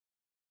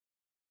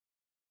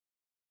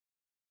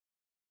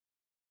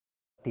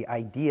The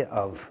idea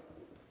of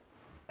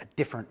a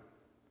different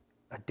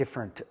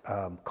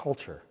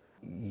culture.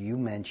 You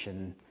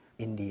mentioned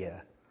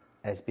India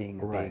as being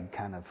a big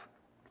kind of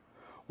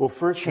well,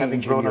 first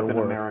having change grown in up your in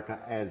work. America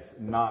as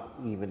not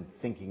even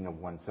thinking of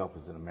oneself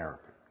as an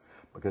American,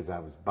 because I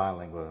was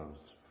bilingual, I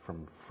was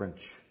from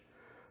French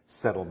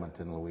settlement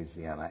in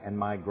Louisiana, and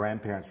my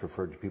grandparents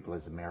referred to people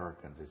as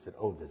Americans. They said,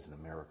 oh, there's an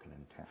American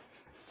in town.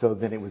 So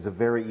then it was a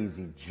very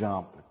easy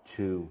jump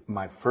to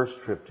my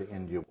first trip to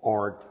India,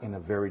 art in a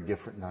very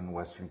different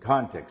non-Western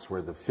context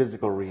where the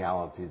physical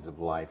realities of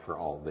life are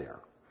all there.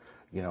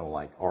 You know,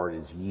 like art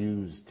is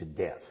used to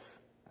death.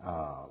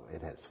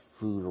 It has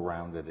food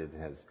around it. It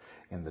has,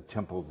 in the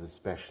temples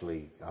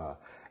especially,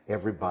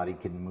 everybody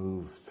can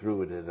move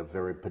through it at a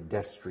very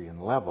pedestrian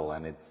level,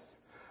 and it's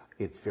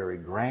very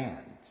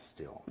grand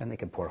still. And they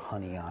can pour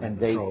honey on it. And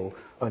they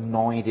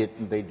anoint it,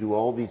 and they do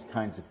all these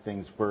kinds of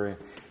things where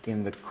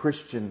in the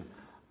Christian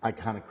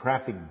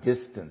iconographic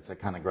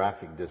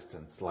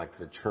distance, like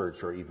the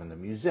church or even the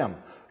museum,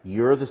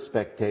 you're the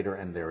spectator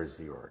and there is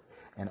the art.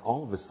 And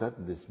all of a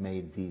sudden this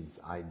made these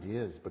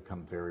ideas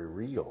become very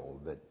real,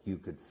 that you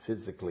could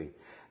physically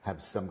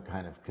have some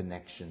kind of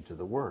connection to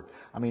the work.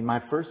 I mean, my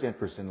first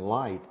interest in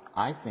light,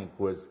 I think,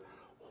 was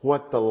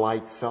what the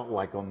light felt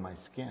like on my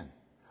skin,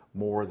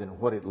 more than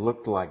what it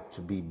looked like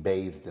to be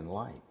bathed in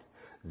light.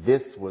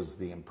 This was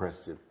the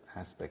impressive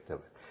aspect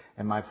of it.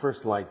 And my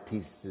first light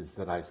pieces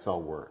that I saw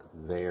were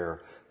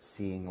there,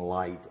 seeing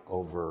light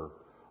over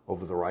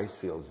the rice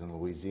fields in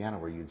Louisiana,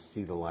 where you'd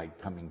see the light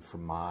coming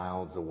from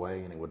miles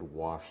away and it would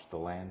wash the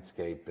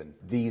landscape. And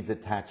these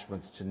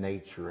attachments to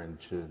nature and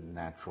to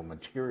natural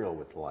material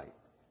with light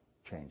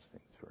changed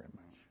things very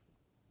much.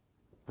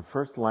 The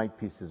first light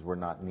pieces were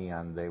not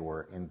neon, they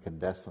were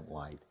incandescent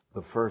light.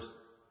 The first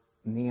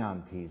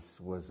neon piece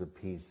was a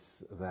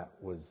piece that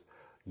was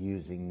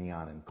using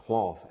neon and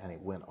cloth, and it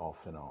went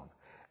off and on.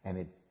 And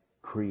it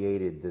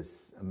created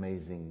this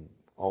amazing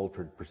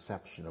altered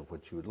perception of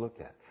what you would look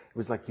at. It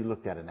was like you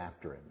looked at an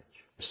after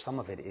image. Some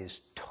of it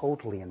is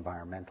totally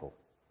environmental.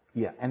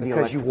 Yeah, and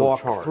because the you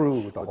walk charge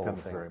through the whole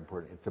becomes thing. very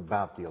important. It's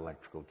about the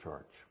electrical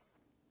charge.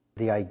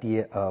 The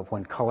idea of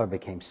when color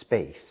became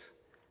space,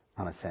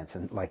 in a sense,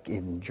 and like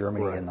in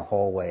Germany in the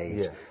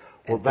hallways. Yeah.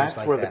 Well, and that's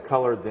like where that. the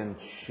color then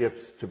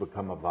shifts to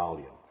become a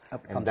volume.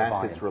 And that's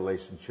volume. its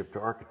relationship to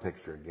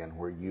architecture again,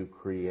 where you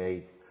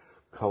create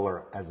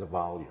color as a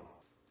volume.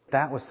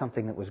 That was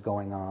something that was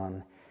going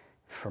on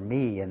for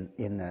me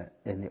in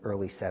the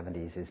early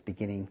 70s, is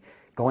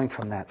going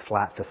from that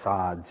flat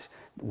facades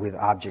with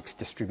objects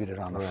distributed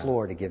on the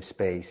floor to give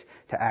space,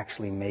 to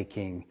actually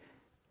making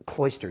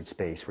cloistered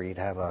space where you'd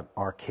have an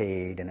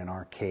arcade and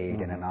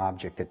an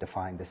object that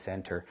defined the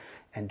center,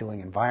 and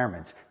doing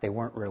environments. They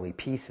weren't really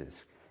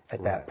pieces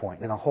at that point.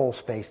 And the whole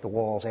space, the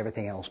walls,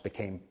 everything else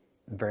became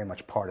very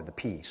much part of the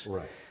piece.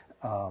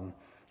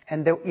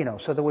 And there, you know,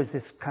 so there was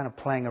this kind of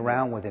playing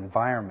around with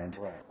environment.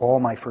 All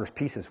my first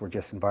pieces were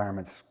just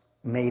environments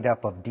made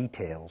up of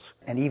details.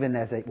 And even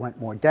as it went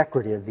more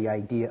decorative, the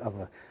idea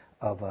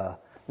of a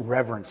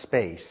reverent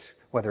space,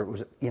 whether it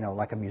was, you know,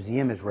 like a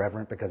museum is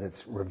reverent because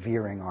it's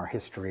revering our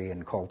history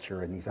and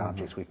culture and these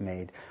objects we've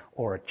made,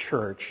 or a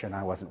church, and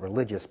I wasn't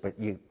religious, but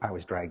I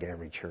was dragged to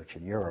every church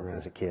in Europe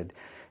as a kid.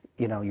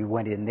 You know, you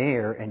went in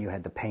there and you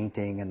had the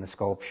painting and the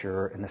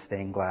sculpture and the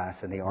stained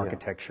glass and the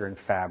architecture and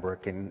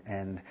fabric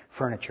and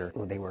furniture.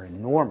 They were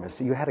enormous.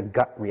 So you had a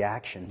gut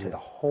reaction to the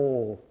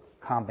whole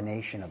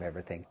combination of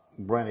everything.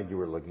 Granted, you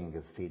were looking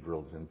at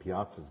cathedrals and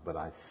piazzas, but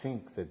I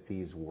think that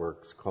these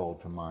works called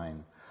to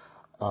mind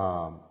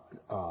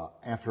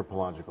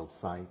anthropological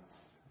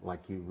sites.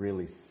 Like you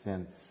really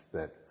sense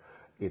that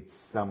it's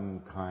some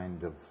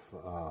kind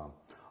of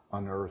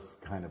unearthed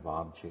kind of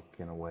object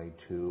in a way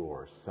too,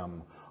 or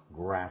some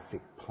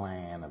graphic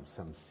plan of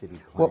some city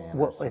plan.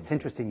 Well, it's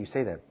interesting you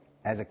say that.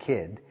 As a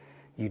kid,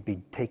 you'd be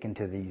taken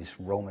to these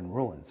Roman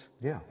ruins.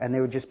 And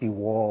there would just be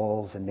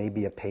walls and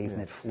maybe a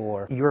pavement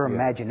floor. Your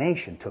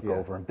imagination took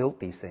over and built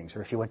these things.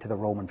 Or if you went to the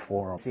Roman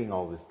Forum. Seeing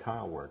all this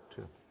tile work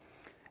too.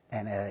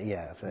 And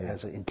as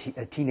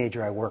a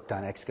teenager, I worked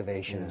on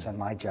excavations, and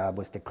my job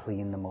was to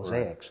clean the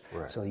mosaics.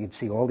 So you'd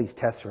see all these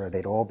tessera,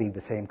 they'd all be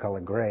the same color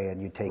gray, and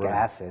you'd take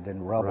acid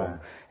and rub them,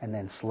 and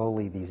then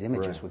slowly these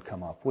images would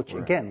come up, which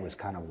again was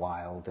kind of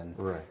wild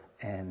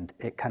and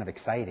it kind of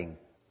exciting.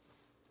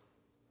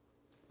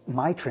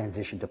 My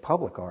transition to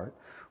public art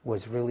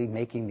was really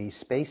making these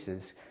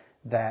spaces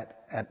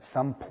that at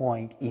some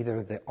point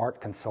either the art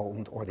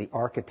consultant or the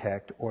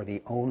architect or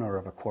the owner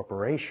of a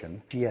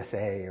corporation,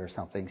 GSA or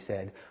something,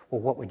 said,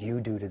 well, what would you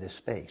do to this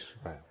space?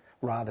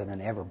 Rather than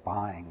ever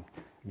buying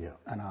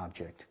an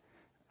object.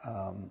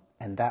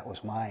 And that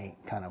was my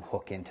kind of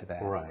hook into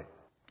that.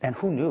 And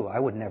who knew?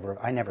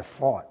 I never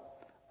thought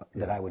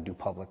that I would do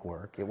public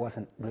work. It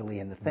wasn't really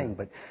in the thing,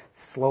 but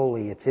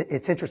slowly it's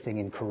interesting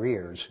in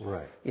careers,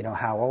 you know,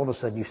 how all of a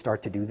sudden you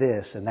start to do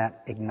this and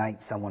that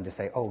ignites someone to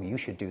say, oh, you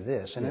should do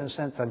this. And in a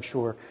sense, I'm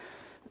sure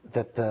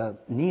that the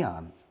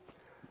neon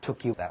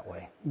took you that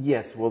way.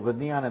 Yes, well, the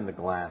neon and the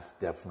glass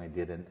definitely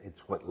did, and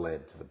it's what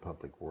led to the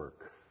public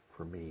work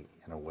for me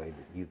in a way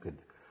that you could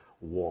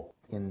walked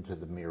into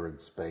the mirrored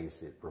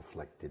space, it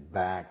reflected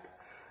back,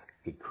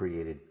 it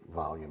created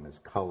volume as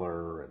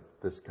color and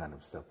this kind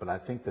of stuff. But I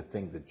think the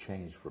thing that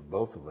changed for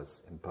both of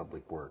us in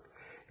public work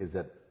is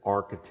that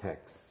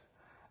architects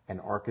and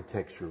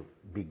architecture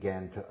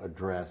began to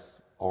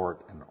address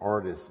art and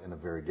artists in a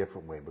very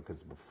different way,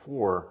 because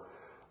before,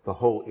 the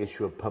whole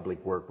issue of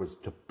public work was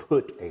to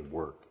put a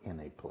work in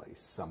a place,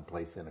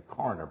 someplace in a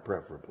corner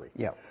preferably.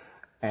 Yeah.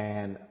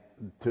 And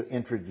to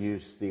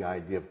introduce the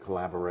idea of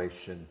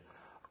collaboration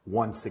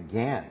once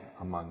again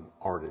among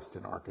artist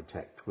and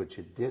architect, which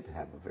it did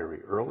have a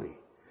very early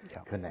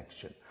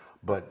connection.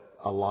 But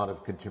a lot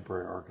of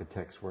contemporary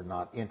architects were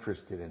not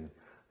interested in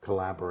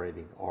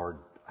collaborating or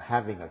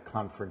having a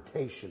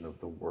confrontation of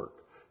the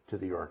work to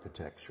the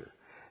architecture.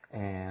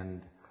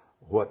 And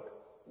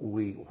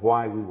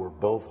why we were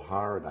both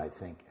hired, I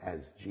think,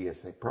 as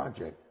GSA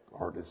project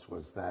artists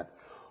was that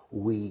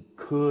we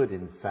could,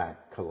 in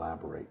fact,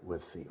 collaborate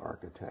with the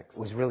architects.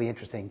 It was really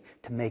interesting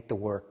to make the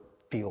work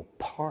feel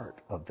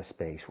part of the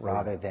space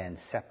rather than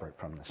separate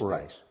from the space.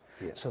 Right.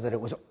 Yes. So that it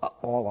was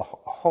all a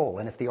whole.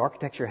 And if the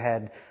architecture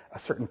had a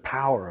certain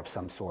power of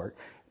some sort,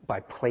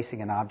 by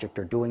placing an object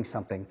or doing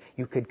something,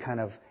 you could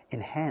kind of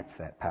enhance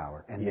that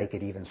power and make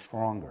it even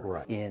stronger.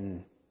 Right.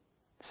 In,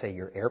 say,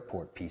 your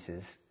airport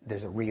pieces,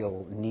 there's a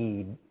real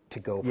need to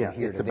go from here to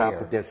there. It's about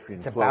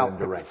pedestrian flow and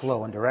direction.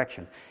 Flow and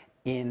direction.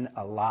 In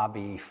a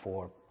lobby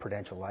for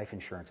Prudential Life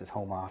Insurance's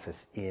home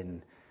office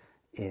in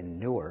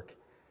Newark,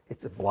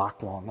 it's a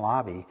block-long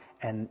lobby,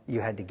 and you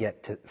had to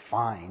get to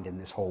find in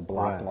this whole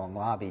block-long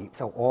lobby.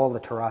 So all the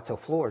terrazzo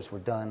floors were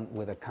done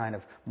with a kind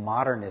of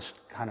modernist,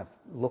 kind of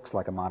looks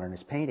like a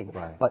modernist painting,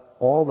 but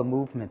all the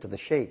movement of the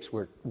shapes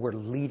were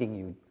leading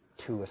you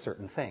to a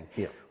certain thing,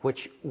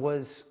 which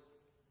was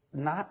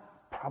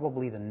not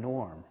probably the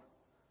norm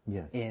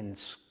in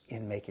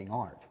making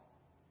art.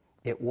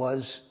 It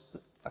was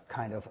a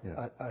kind of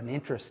an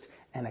interest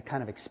and a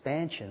kind of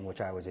expansion,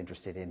 which I was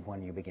interested in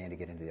when you began to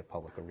get into the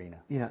public arena.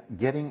 Yeah,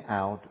 getting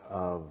out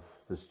of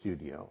the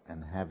studio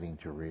and having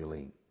to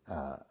really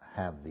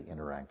have the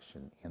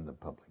interaction in the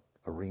public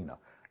arena,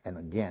 and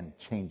again,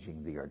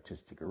 changing the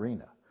artistic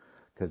arena,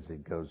 because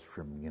it goes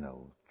from, you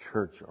know,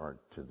 church art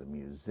to the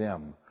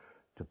museum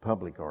to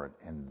public art,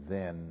 and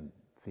then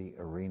the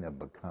arena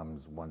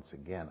becomes once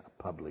again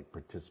a public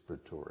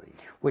participatory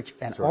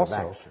And sort also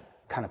of action.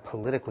 Kind of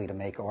politically, to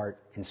make art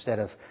instead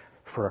of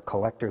for a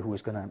collector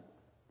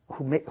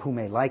who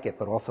may like it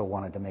but also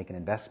wanted to make an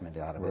investment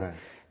out of it,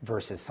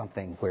 versus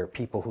something where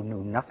people who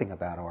knew nothing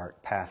about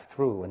art pass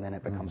through and then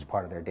it becomes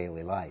part of their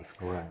daily life.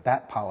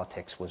 That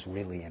politics was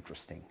really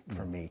interesting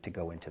for me to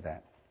go into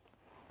that.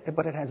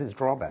 But it has its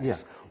drawbacks. Yeah,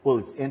 well,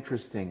 it's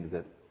interesting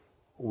that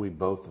we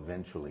both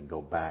eventually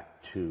go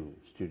back to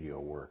studio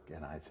work,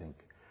 and I think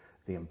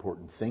the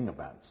important thing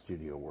about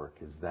studio work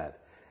is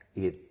that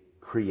it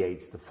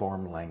creates the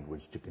form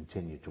language to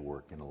continue to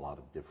work in a lot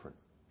of different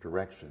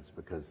directions,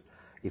 because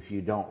if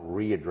you don't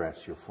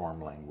readdress your form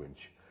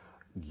language,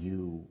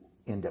 you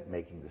end up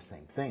making the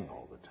same thing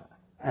all the time.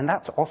 And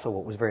that's also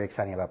what was very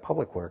exciting about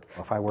public work.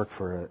 If I worked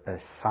for a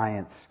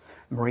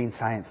marine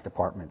science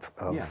department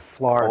of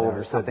Florida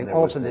or something,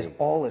 all of a sudden there's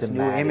all this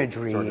new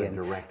imagery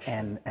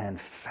and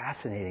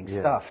fascinating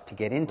stuff to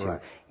get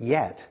into.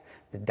 Yet,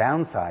 the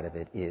downside of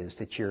it is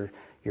that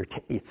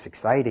it's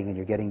exciting and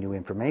you're getting new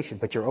information,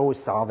 but you're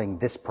always solving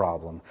this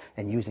problem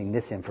and using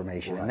this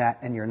information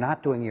and you're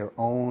not doing your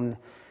own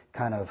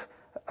kind of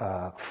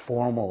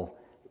formal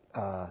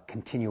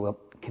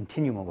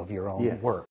continuum of your own work.